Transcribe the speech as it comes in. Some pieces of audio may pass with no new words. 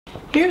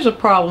Here's a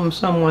problem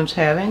someone's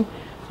having.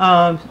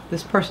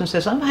 This person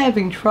says, I'm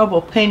having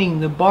trouble painting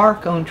the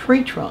bark on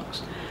tree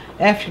trunks.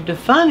 After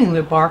defining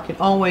the bark, it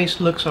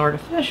always looks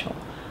artificial.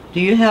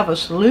 Do you have a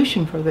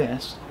solution for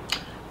this?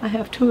 I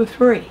have 2 or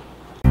 3.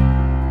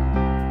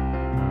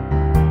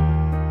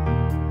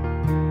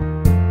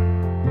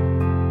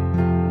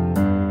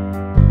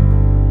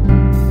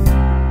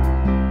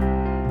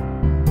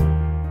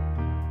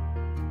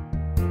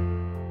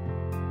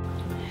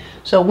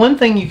 So one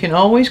thing you can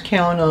always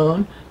count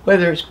on,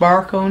 whether it's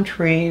bark on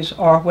trees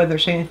or whether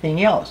it's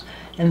anything else,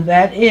 and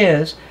that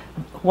is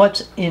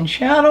what's in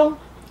shadow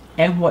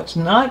and what's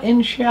not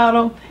in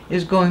shadow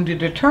is going to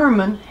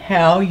determine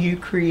how you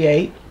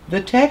create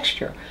the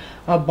texture.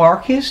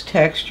 Bark is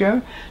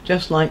texture,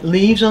 just like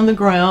leaves on the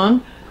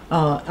ground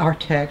are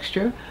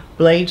texture.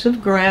 Blades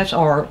of grass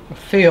or a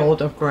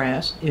field of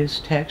grass is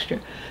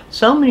texture.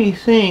 So many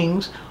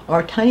things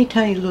are tiny,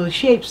 tiny little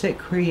shapes that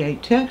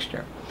create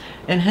texture.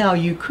 And how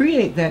you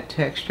create that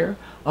texture,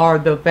 or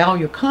the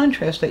value of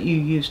contrast that you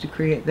use to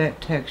create that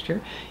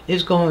texture,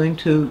 is going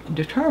to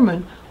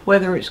determine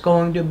whether it's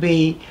going to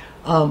be,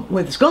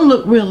 whether it's going to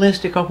look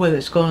realistic or whether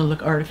it's going to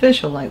look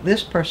artificial, like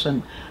this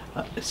person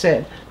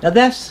said. Now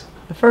that's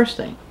the first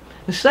thing.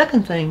 The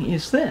second thing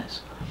is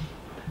this.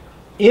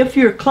 If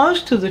you're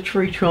close to the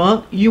tree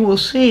trunk, you will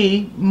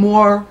see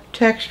more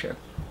texture.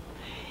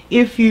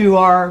 If you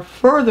are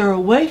further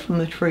away from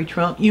the tree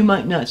trunk, you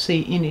might not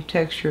see any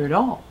texture at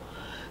all.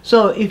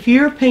 So if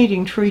you're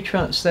painting tree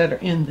trunks that are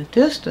in the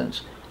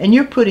distance and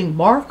you're putting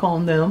bark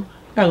on them,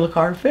 they'll look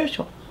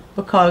artificial.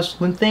 Because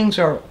when things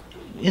are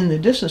in the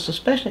distance,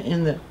 especially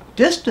in the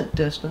distant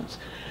distance,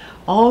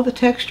 all the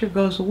texture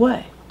goes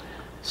away.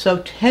 So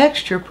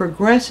texture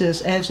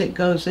progresses as it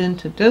goes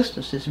into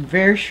distance. It's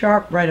very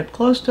sharp right up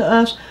close to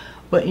us,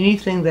 but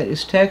anything that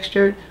is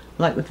textured,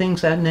 like the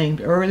things I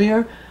named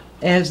earlier,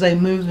 as they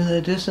move in the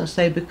distance,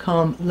 they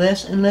become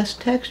less and less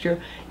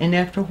texture, and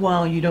after a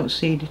while you don't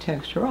see the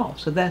texture at all.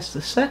 So that's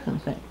the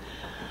second thing.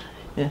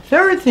 And the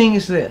third thing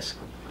is this,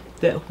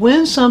 that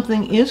when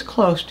something is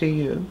close to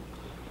you,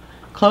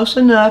 close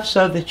enough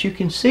so that you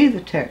can see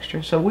the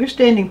texture, so we're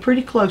standing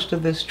pretty close to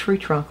this tree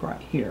trunk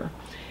right here,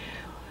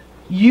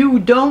 you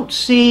don't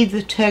see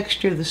the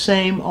texture the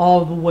same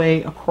all the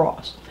way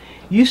across.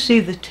 You see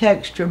the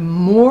texture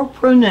more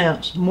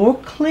pronounced, more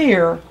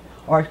clear,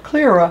 or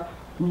clearer,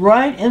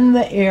 right in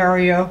the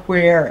area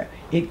where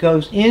it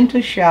goes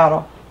into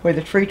shadow, where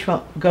the tree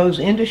trunk goes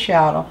into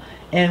shadow,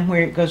 and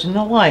where it goes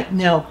into light.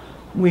 Now,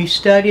 we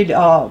studied,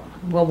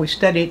 we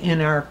studied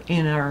in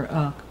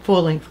our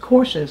full-length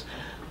courses,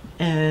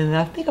 and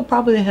I think I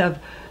probably have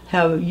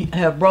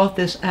brought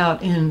this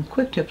out in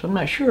quick tips. I'm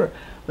not sure,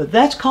 but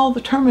that's called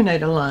the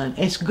terminator line.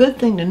 It's a good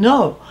thing to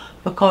know,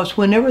 because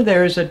whenever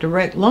there is a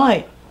direct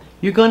light,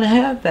 you're going to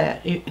have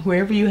that.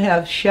 Wherever you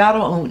have shadow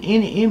on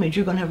any image,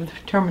 you're going to have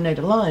a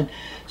terminator line.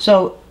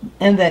 So,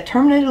 and that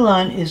terminator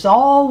line is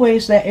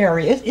always that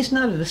area. It's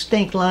not a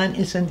distinct line,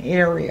 it's an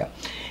area.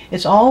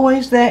 It's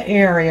always that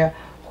area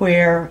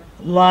where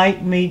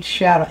light meets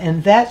shadow,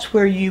 and that's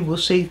where you will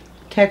see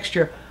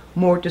texture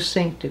more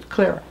distinctive,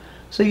 clearer.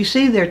 So you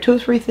see there are 2 or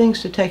 3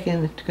 things to take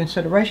into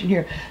consideration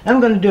here.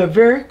 I'm going to do a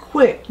very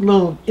quick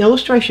little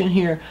illustration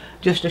here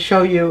just to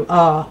show you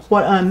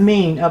what I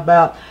mean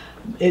about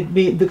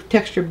the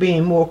texture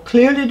being more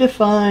clearly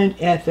defined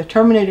at the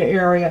terminator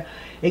area.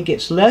 It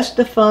gets less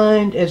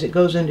defined as it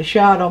goes into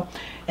shadow,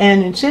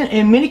 and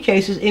in many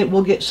cases it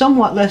will get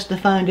somewhat less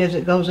defined as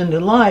it goes into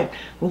light.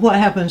 But what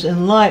happens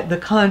in light, the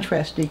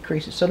contrast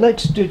decreases. So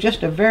let's do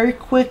just a very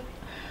quick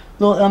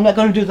little, I'm not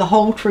going to do the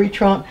whole tree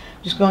trunk,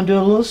 just going to do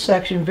a little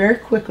section very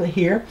quickly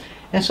here.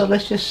 And so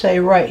let's just say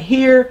right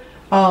here,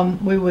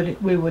 we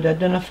would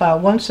identify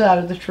one side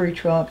of the tree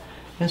trunk,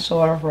 and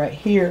sort of right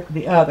here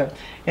the other,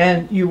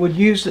 and you would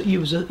use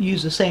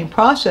the same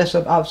process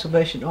of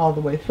observation all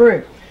the way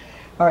through.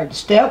 All right,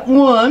 step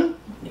 1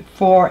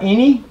 for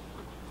anything,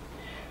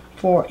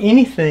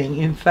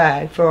 in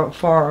fact,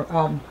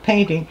 for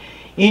painting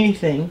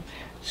anything,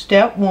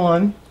 step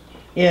 1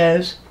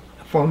 is,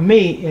 for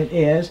me it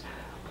is,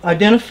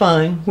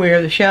 identifying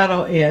where the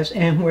shadow is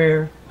and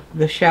where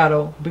the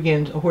shadow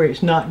begins, or where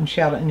it's not in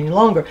shadow any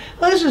longer.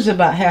 Well, this is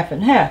about half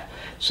and half,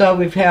 so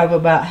we have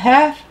about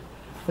half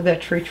of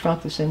that tree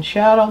trunk that's in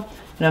shadow,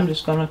 and I'm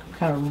just going to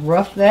kind of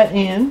rough that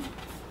in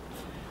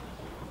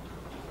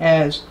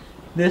as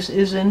this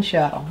is in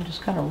shadow.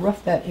 Just kind of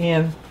rough that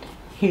in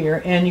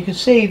here, and you can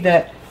see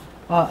that,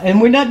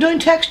 and we're not doing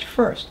texture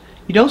first.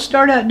 You don't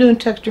start out doing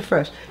texture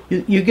first.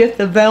 You get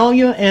the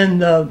value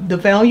and the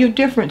value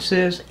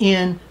differences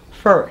in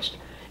first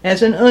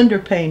as an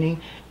underpainting,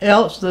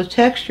 else the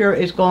texture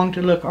is going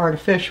to look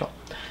artificial.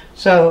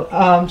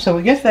 So, so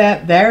we get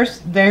that. There's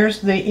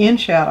the in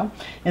shadow,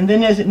 and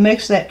then as it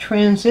makes that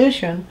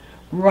transition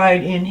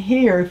right in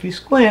here, if you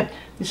squint,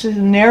 this is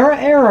a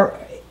narrow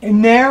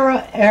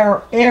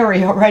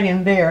area right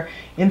in there,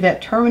 in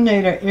that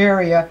terminator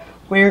area,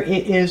 where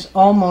it is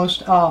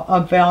almost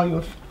a value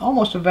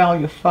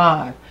of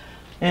 5,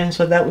 and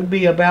so that would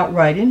be about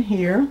right in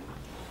here.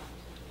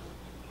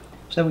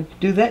 So we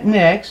do that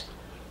next,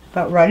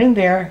 about right in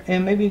there,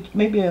 and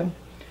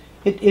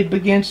it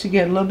begins to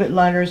get a little bit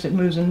lighter as it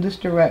moves in this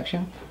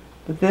direction.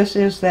 But this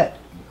is that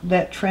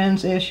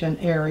transition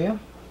area.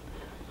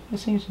 It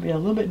seems to be a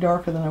little bit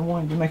darker than I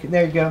wanted to make it.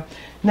 There you go.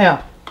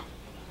 Now,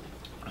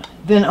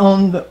 then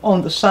on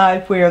the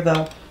side where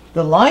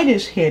the light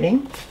is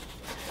hitting,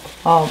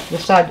 the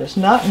side that's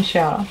not in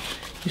shadow,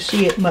 you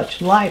see it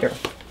much lighter.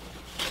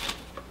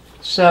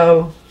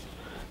 So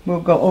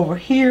we'll go over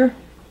here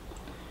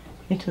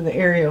into the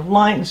area of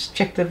light and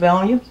check the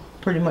value.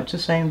 Pretty much the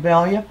same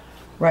value.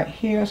 Right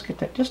here, let's get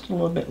that just a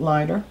little bit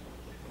lighter.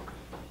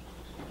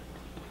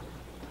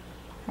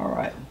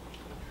 Alright,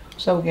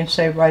 so we can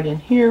say right in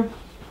here,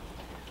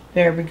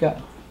 there we go.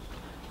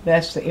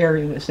 That's the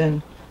area that's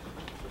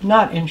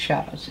not in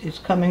shadows. It's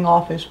coming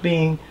off as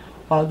being,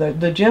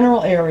 the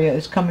general area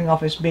is coming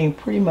off as being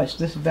pretty much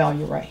this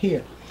value right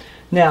here.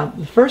 Now,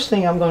 the first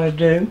thing I'm going to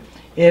do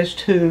is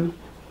to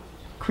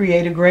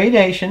create a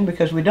gradation,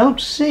 because we don't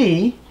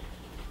see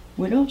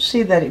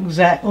that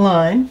exact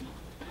line.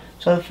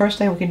 So the first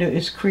thing we can do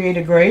is create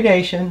a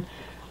gradation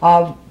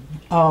of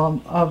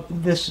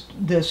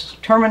this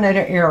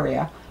terminator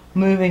area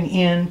moving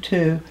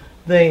into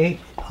the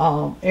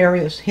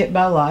areas hit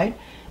by light,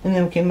 and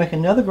then we can make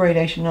another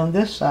gradation on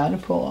this side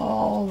and pull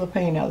all the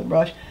paint out of the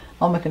brush.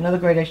 I'll make another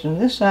gradation on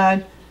this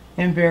side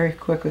and very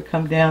quickly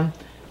come down,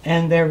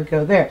 and there we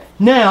go there.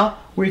 Now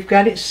we've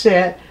got it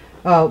set.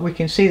 We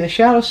can see the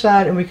shadow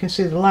side and we can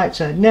see the light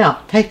side.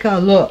 Now take a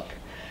look.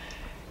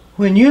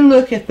 When you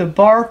look at the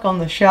bark on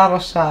the shadow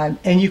side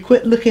and you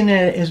quit looking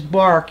at it as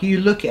bark, you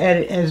look at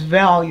it as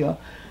value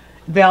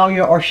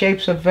or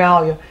shapes of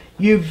value,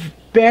 you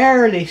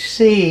barely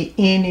see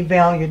any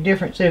value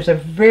difference. There's a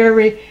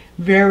very,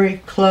 very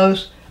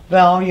close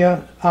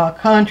value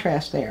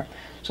contrast there.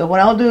 So what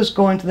I'll do is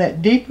go into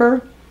that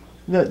deeper,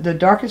 the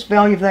darkest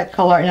value of that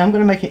color, and I'm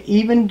going to make it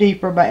even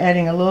deeper by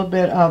adding a little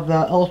bit of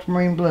the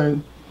ultramarine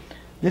blue.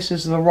 This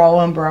is the raw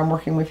umber I'm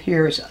working with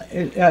here,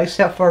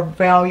 except for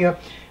value.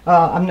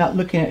 I'm not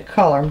looking at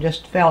color, I'm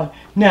just value.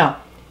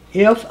 Now,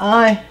 if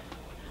I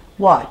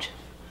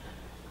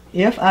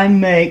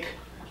make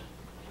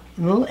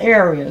little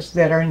areas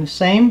that are in the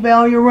same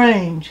value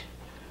range,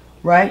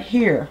 right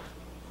here,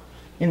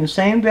 in the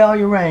same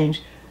value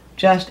range,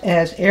 just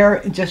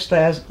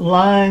as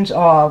lines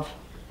of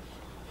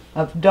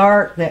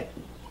dark that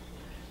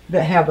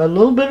have a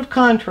little bit of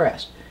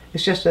contrast.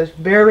 It's just a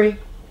very,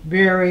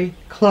 very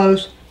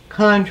close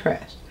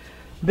contrast.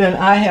 Then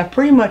I have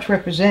pretty much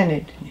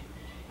represented.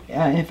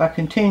 If I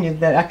continue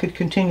that, I could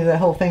continue that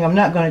whole thing. I'm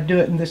not going to do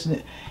it in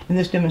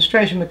this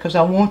demonstration because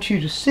I want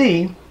you to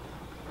see.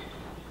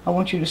 I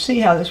want you to see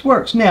how this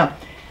works. Now,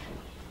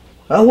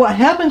 what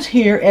happens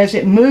here as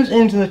it moves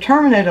into the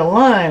terminator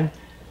line,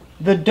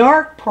 the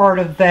dark part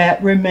of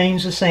that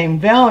remains the same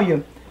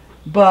value,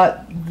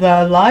 but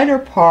the lighter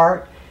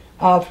part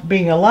of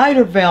being a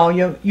lighter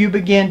value, you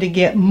begin to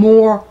get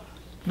more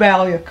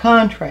value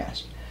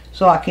contrast.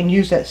 So I can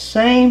use that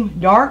same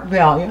dark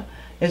value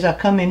as I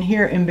come in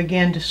here and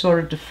begin to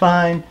sort of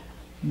define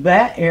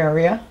that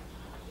area,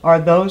 or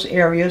those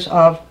areas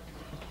of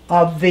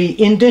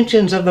the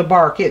indentions of the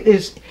bark.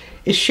 It's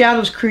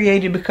shadows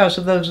created because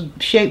of those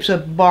shapes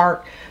of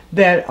bark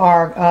that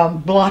are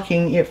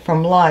blocking it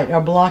from light, or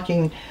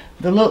blocking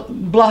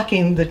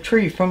the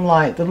tree from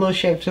light, the little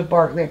shapes of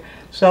bark there.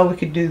 So we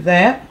could do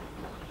that.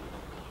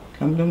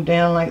 Come them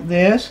down like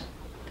this.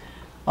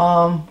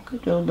 A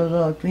little bit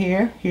of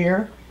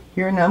here.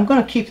 Now I'm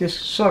going to keep this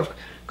sort of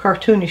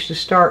cartoonish to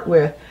start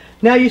with.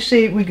 Now you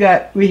see we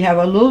have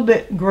a little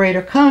bit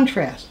greater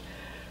contrast,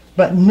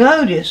 but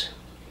notice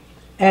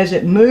as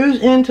it moves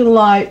into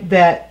light,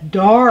 that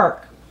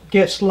dark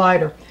gets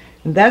lighter,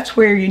 and that's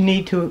where you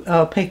need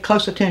to pay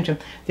close attention.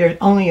 There are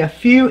only a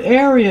few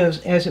areas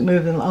as it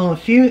moves in, only a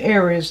few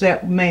areas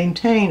that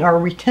maintain or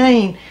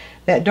retain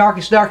that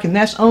darkest dark, and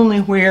that's only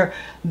where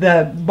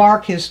the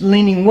bark is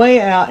leaning way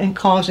out and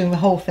causing the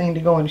whole thing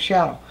to go into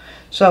shadow.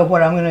 So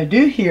what I'm going to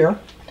do here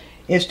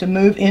is to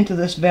move into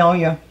this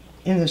value,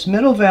 in this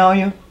middle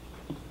value,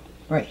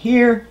 right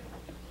here.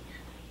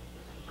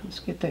 Let's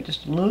get that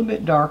just a little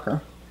bit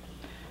darker.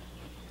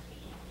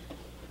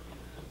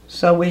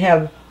 So we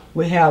have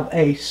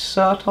a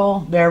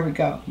subtle, there we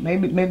go.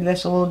 Maybe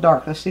that's a little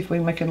dark. Let's see if we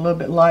can make it a little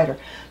bit lighter.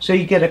 So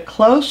you get a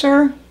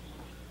closer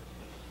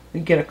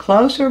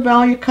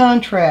value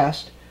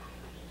contrast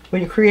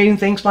when you're creating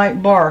things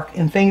like bark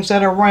and things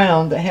that are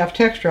round that have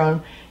texture on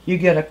them. You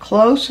get a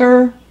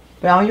closer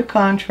value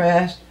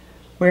contrast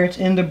where it's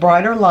in the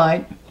brighter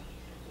light,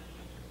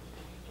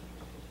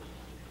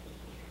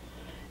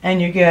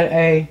 and you get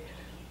a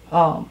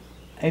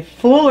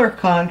fuller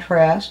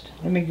contrast.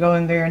 Let me go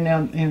in there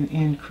now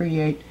and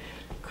create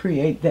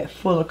that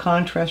fuller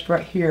contrast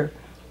right here,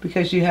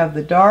 because you have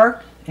the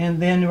dark,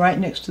 and then right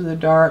next to the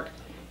dark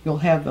you'll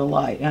have the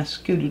light. I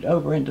scooted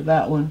over into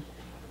that one,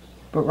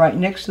 but right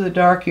next to the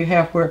dark you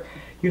have where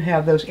you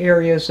have those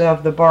areas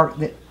of the bark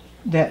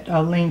that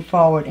lean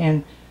forward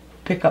and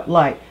pick up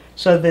light.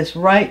 So this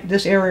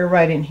area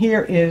right in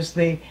here is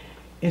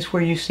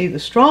where you see the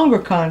stronger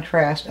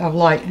contrast of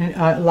light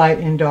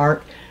and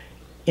dark,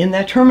 in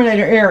that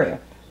terminator area,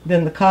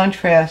 then the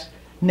contrast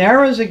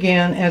narrows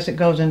again as it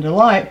goes into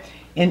light,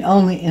 and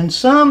only in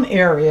some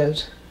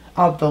areas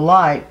of the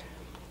light,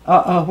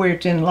 where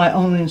it's in light,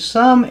 only in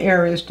some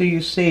areas do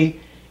you see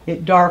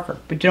it darker.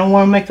 But you don't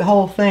want to make the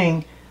whole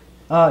thing,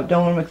 don't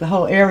want to make the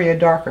whole area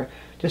darker,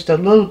 just a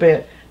little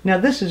bit. Now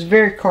this is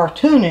very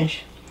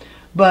cartoonish,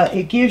 but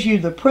it gives you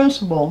the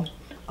principle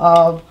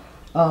of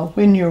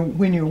when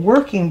you're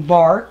working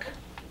bark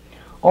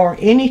or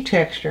any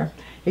texture,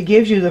 it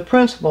gives you the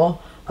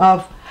principle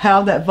of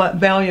how that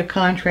value of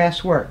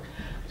contrast works.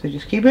 So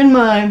just keep in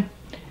mind,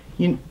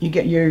 you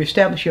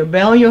establish your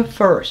value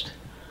first,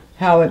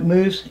 how it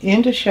moves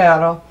into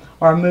shadow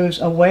or moves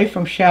away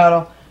from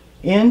shadow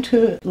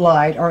into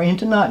light or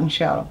into not in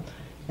shadow.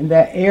 And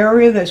that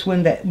area that's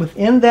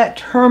within that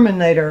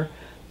terminator,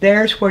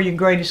 there's where your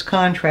greatest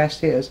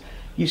contrast is.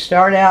 You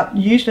start out,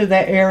 usually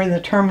that area in the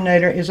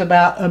terminator is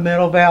about a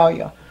middle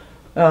value,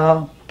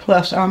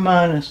 plus or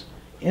minus,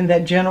 in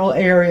that general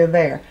area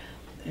there.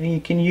 And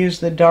you can use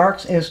the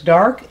darks as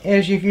dark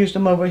as you've used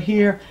them over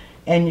here,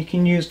 and you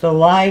can use the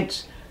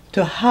lights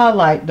to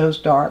highlight those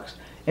darks.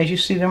 As you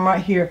see them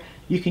right here,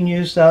 you can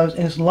use those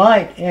as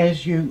light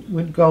as you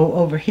would go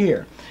over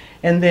here.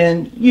 And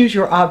then use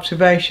your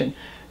observation.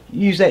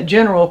 Use that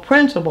general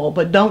principle,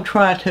 but don't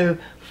try to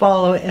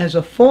follow it as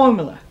a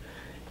formula.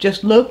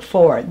 Just look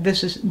for it.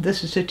 This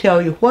is to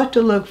tell you what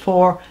to look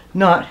for,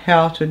 not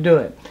how to do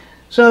it.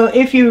 So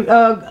if you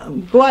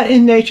go out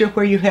in nature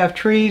where you have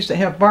trees that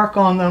have bark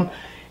on them,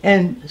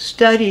 and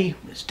study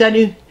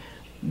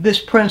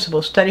this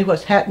principle, study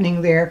what's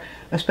happening there,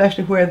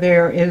 especially where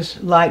there is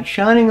light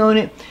shining on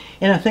it.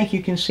 And I think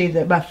you can see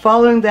that by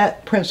following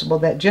that principle,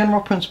 that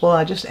general principle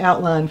I just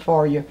outlined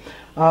for you,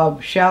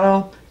 of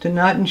shadow to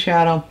not in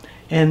shadow,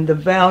 and the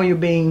value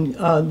being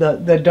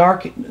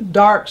the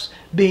darks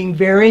being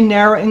very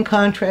narrow in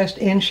contrast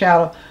in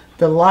shadow,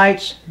 the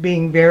lights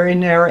being very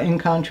narrow in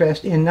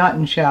contrast in not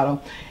in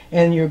shadow,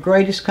 and your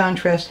greatest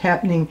contrast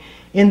happening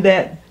in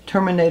that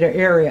terminator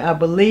area. I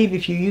believe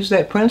if you use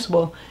that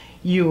principle,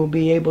 you will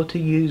be able to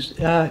use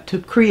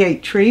to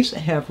create trees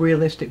that have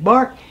realistic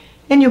bark,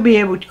 and you'll be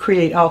able to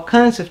create all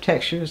kinds of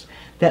textures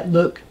that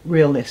look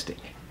realistic.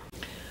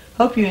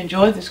 Hope you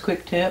enjoyed this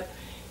quick tip.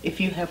 If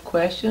you have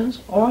questions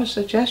or a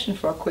suggestion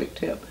for a quick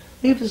tip,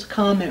 leave us a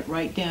comment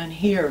right down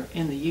here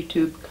in the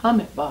YouTube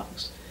comment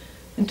box.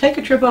 And take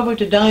a trip over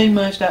to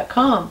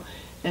DianeMinds.com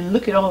and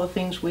look at all the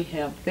things we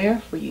have there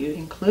for you,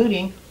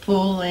 including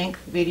full-length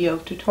video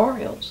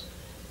tutorials.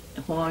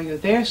 And while you're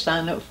there,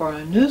 sign up for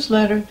our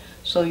newsletter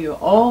so you'll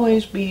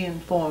always be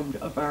informed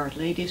of our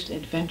latest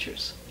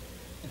adventures.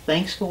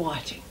 Thanks for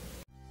watching.